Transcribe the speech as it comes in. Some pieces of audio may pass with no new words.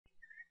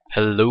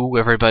Hello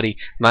everybody,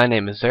 my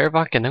name is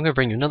Zervok and I'm going to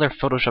bring you another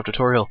Photoshop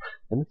tutorial.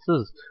 And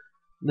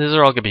these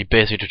are all going to be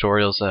basic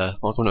tutorials.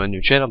 Welcome to a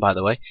new channel, by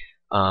the way.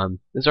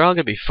 These are all going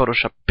to be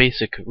Photoshop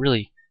basic,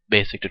 really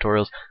basic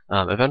tutorials.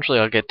 Eventually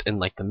I'll get in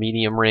like the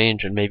medium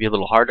range and maybe a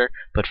little harder,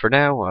 but for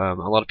now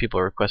a lot of people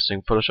are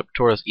requesting Photoshop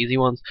tutorials, easy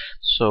ones.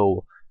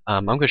 So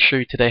I'm going to show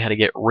you today how to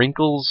get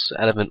wrinkles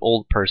out of an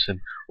old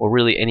person, or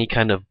really any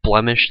kind of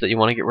blemish that you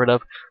want to get rid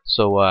of.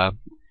 So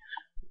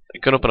I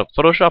could open up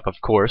Photoshop,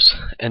 of course,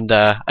 and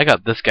I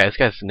got this guy. This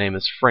guy's name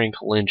is Frank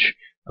Lynch,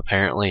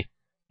 apparently,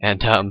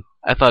 and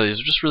I thought it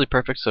was just really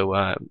perfect.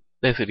 So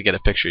basically, to get a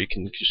picture, you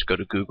can just go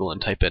to Google and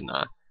type in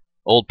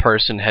old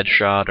person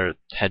headshot or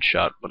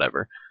headshot,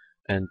 whatever.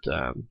 And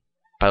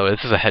by the way,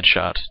 this is a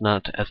headshot,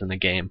 not as in a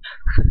game.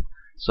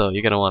 So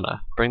you're gonna want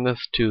to bring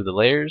this to the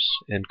layers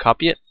and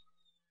copy it.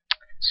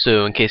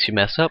 So in case you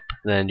mess up,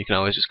 then you can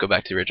always just go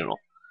back to the original.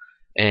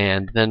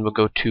 And then we'll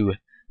go to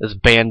this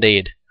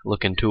Band-Aid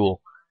looking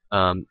tool.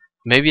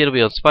 Maybe it'll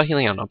be on spot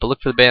healing, I don't know, but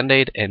look for the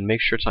Band-Aid and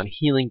make sure it's on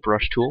healing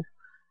brush tool.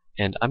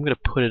 And I'm going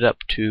to put it up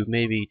to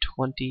maybe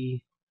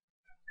 20.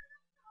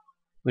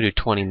 We do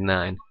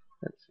 29.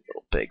 That's a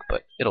little big,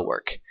 but it'll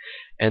work.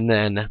 And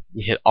then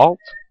you hit Alt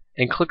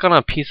and click on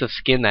a piece of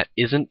skin that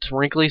isn't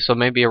wrinkly, so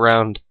maybe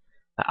around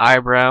the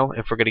eyebrow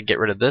if we're going to get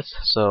rid of this.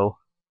 So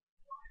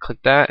click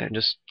that and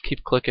just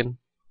keep clicking,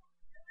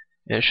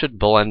 and it should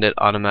blend it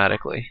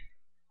automatically.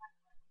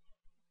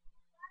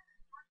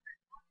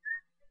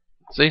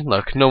 See,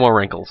 look, no more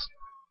wrinkles.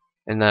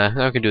 And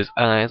now I can do his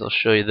eyes. I'll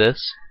show you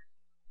this.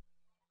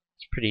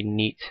 It's pretty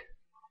neat.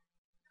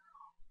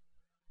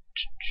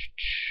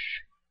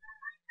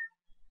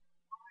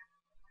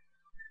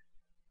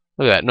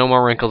 Look at that, no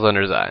more wrinkles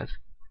under his eyes.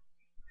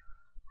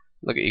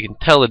 Look, you can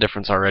tell the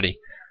difference already.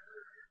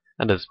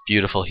 That is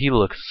beautiful. He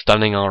looks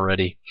stunning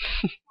already.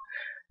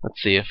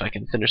 Let's see if I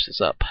can finish this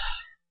up.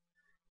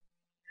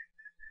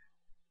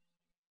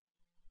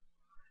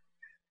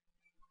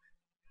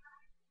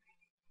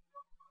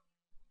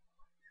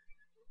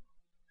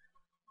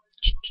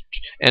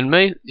 And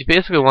you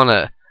basically want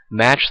to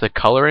match the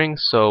coloring,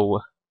 so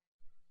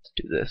let's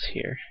do this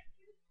here.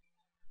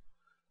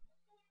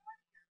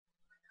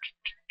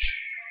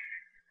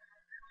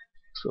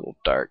 It's a little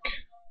dark.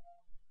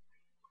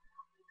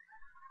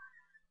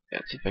 Yeah,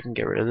 let's see if I can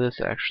get rid of this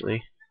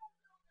actually.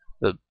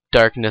 The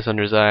darkness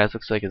under his eyes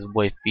looks like his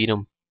wife beat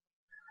him.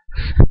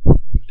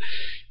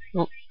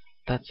 Oh,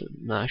 that's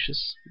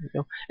obnoxious. There we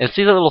go. And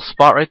see that little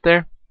spot right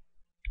there?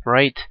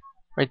 Right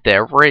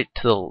there, right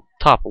to the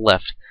top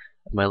left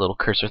of my little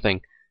cursor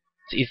thing.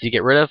 It's easy to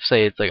get rid of.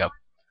 Say it's like a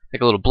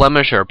little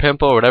blemish or a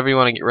pimple or whatever you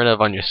want to get rid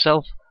of on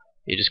yourself.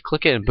 You just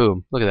click it and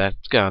boom, look at that,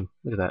 it's gone.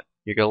 Look at that.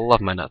 You're gonna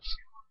love my nuts.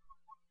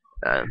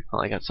 I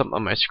got something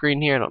on my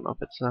screen here. I don't know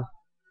if it's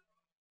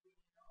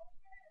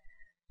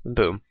and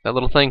boom, that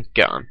little thing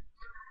gone.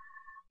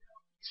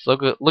 So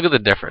look at the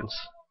difference.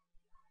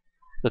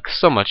 Looks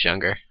so much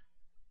younger,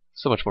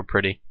 so much more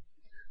pretty.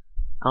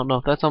 I don't know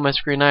if that's on my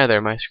screen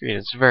either. My screen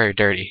is very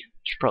dirty.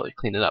 Should probably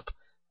clean it up.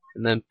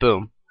 And then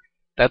boom,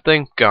 that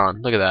thing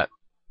gone. Look at that.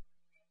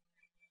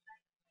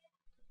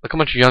 Look how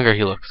much younger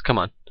he looks. Come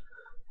on.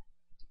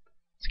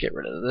 Let's get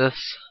rid of this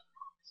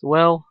as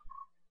well.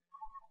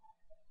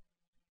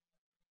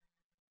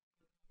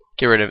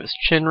 Get rid of his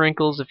chin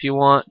wrinkles if you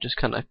want. Just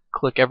kind of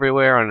click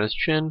everywhere on his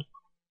chin.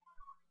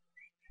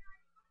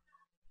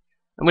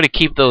 I'm going to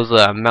keep those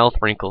mouth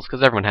wrinkles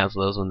because everyone has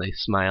those when they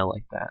smile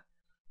like that.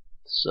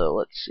 So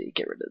let's see,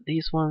 get rid of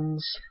these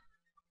ones.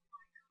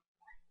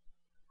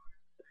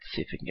 Let's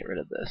see if we can get rid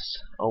of this.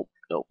 Oh,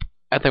 nope.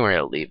 I think we're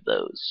going to leave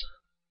those.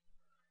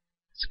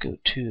 Let's go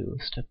to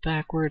step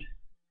backward.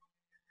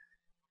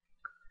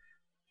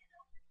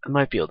 I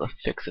might be able to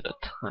fix it a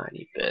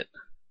tiny bit.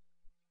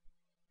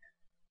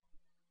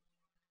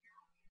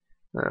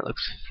 That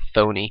looks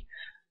phony.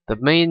 The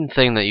main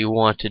thing that you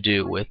want to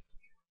do with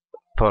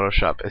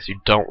Photoshop is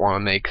you don't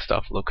want to make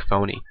stuff look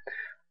phony.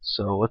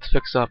 So let's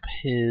fix up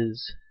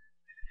his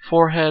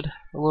forehead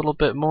a little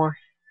bit more.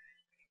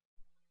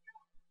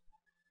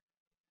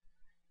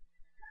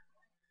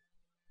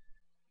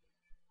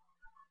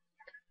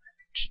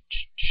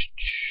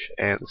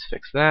 And let's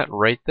fix that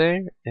right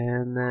there,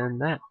 and then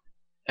that.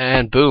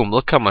 And boom,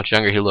 look how much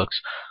younger he looks.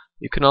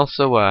 You can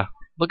also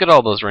look at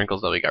all those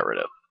wrinkles that we got rid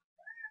of.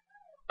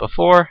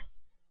 Before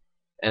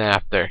and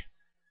after.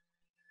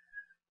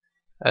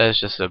 That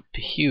is just a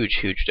huge,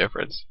 huge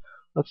difference.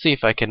 Let's see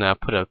if I can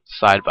put a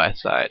side by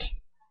side.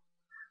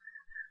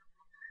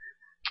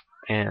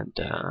 And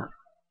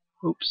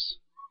oops,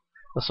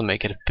 this will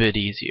make it a bit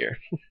easier.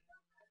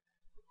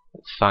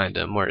 Let's find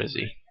him. Where is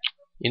he?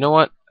 You know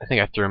what? I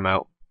think I threw him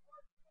out.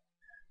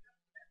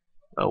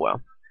 Oh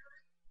well.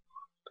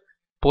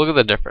 But look at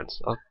the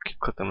difference. I'll keep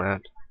clicking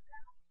that.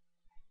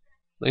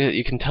 Look at,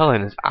 you can tell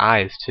in his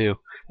eyes too.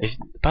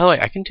 By the way,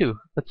 I can do.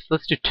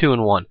 Let's do 2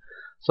 in 1.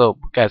 So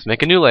guys,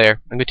 make a new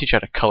layer. I'm gonna teach you how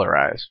to color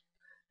eyes.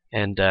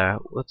 And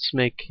let's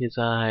make his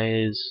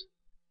eyes.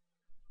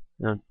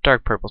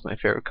 Dark purple is my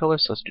favorite color,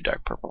 so let's do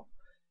dark purple.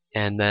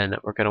 And then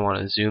we're gonna want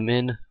to zoom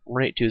in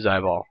right to his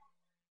eyeball.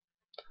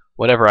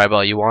 whatever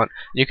eyeball you want.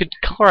 You could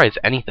colorize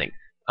anything,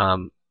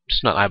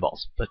 just not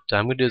eyeballs. But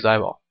I'm gonna do his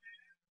eyeball.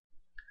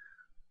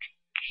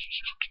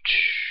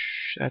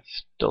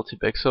 That's still too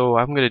big, so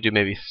I'm gonna do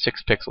maybe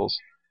 6 pixels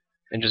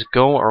and just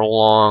go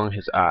along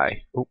his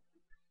eye. Oop.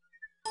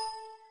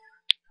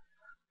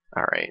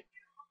 Alright,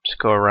 just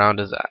go around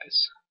his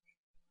eyes.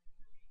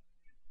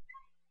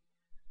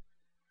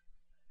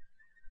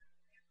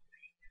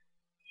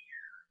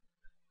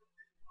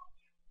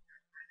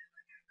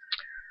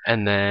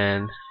 And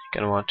then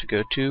you're gonna want to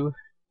go to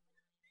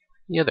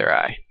the other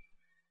eye.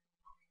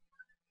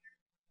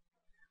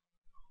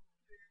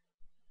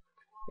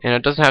 And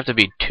it doesn't have to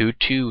be too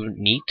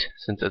neat,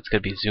 since it's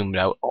gonna be zoomed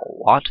out a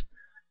lot.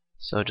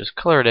 So just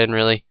color it in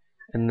really,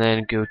 and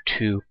then go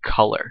to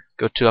color.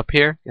 Go to up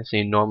here, you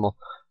see normal.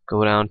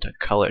 Go down to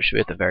color. It should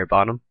be at the very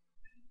bottom,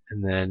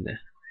 and then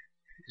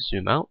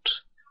zoom out.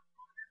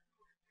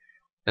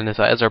 And his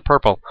eyes are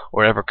purple,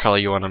 or whatever color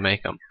you want to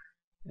make them.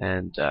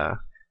 And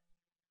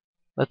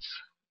let's,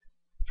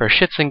 for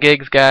shits and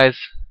gigs, guys,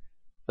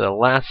 the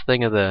last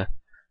thing of the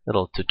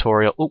little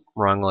tutorial. Oop,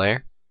 wrong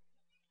layer.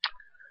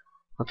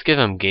 Let's give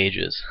him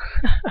gauges.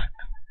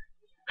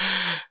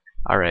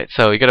 Alright,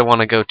 so you're gonna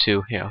want to go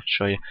to, here, I'll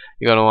show you.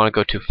 You're gonna want to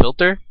go to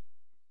Filter,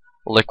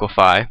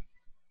 Liquify,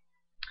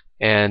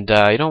 and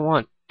you don't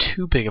want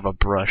too big of a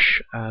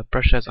brush.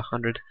 Brush has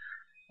 100.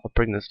 I'll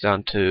bring this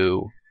down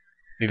to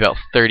maybe about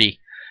 30,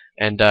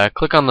 and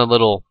click on the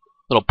little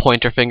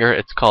pointer finger.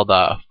 It's called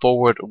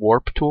Forward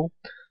Warp Tool,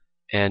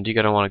 and you're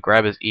gonna want to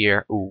grab his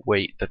ear. Ooh,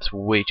 wait, that's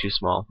way too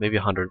small. Maybe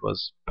 100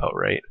 was about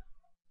right.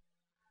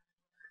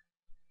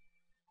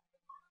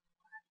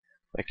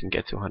 I can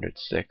get to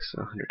 106,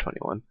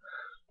 121.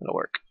 That'll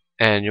work.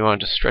 And you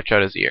want to just stretch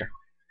out his ear.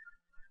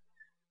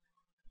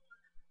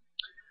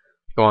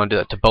 You want to do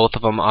that to both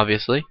of them,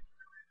 obviously.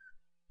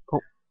 Oh.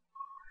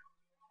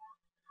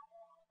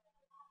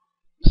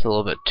 It's a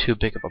little bit too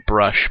big of a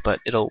brush, but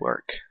it'll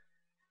work.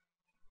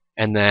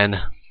 And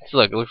then, so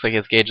look, it looks like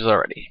his gauges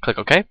already. Click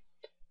OK.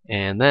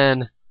 And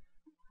then,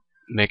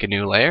 make a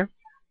new layer.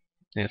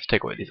 And let's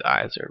take away these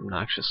eyes, they're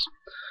obnoxious.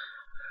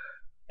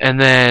 And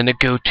then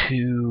go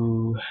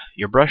to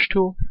your brush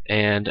tool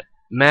and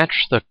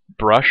match the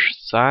brush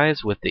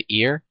size with the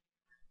ear.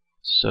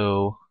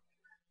 So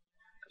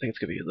I think it's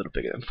gonna be a little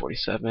bigger than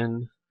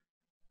 47,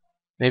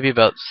 maybe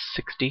about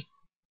 60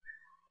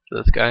 for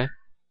this guy. I'm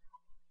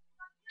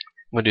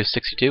gonna do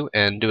 62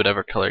 and do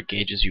whatever color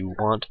gauges you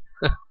want.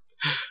 I'm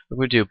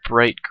gonna do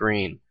bright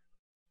green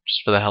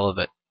just for the hell of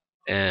it.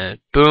 And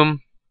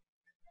boom,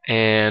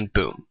 and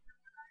boom.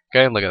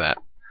 Okay, look at that.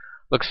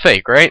 Looks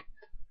fake, right?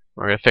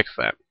 We're gonna fix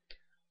that.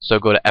 So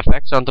go to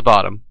FX on the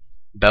bottom,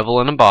 bevel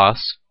and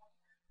emboss,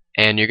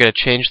 and you're gonna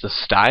change the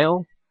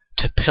style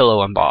to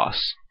pillow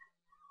emboss.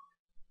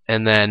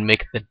 And then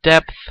make the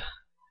depth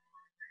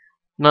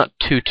not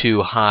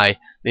too high,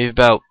 maybe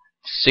about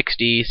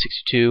 60,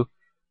 62.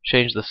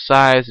 Change the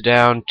size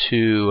down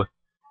to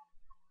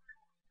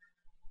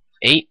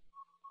 8.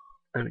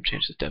 Let me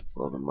change the depth a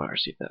little bit more,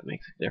 see if that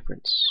makes a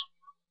difference.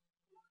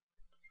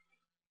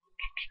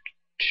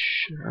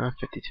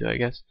 52, I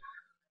guess.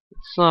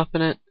 Let's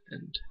soften it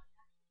and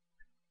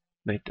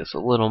make this a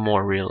little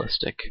more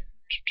realistic.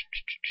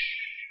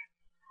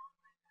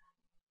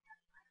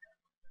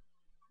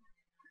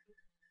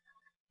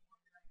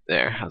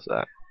 There, how's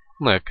that?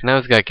 Look, now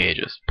it's got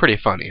gauges. Pretty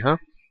funny, huh?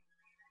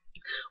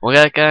 Well,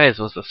 that, guys,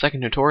 was the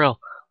second tutorial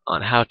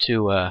on how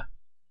to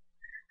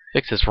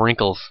fix his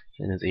wrinkles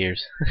in his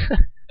ears.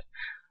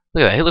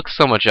 Look at that, he looks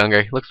so much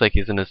younger. He looks like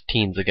he's in his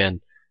teens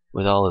again,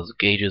 with all his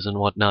gauges and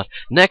whatnot.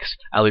 Next,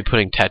 I'll be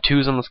putting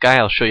tattoos on this guy.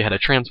 I'll show you how to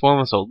transform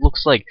him so it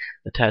looks like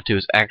the tattoo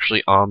is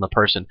actually on the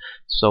person.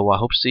 So I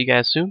hope to see you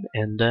guys soon,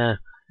 and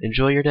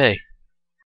enjoy your day.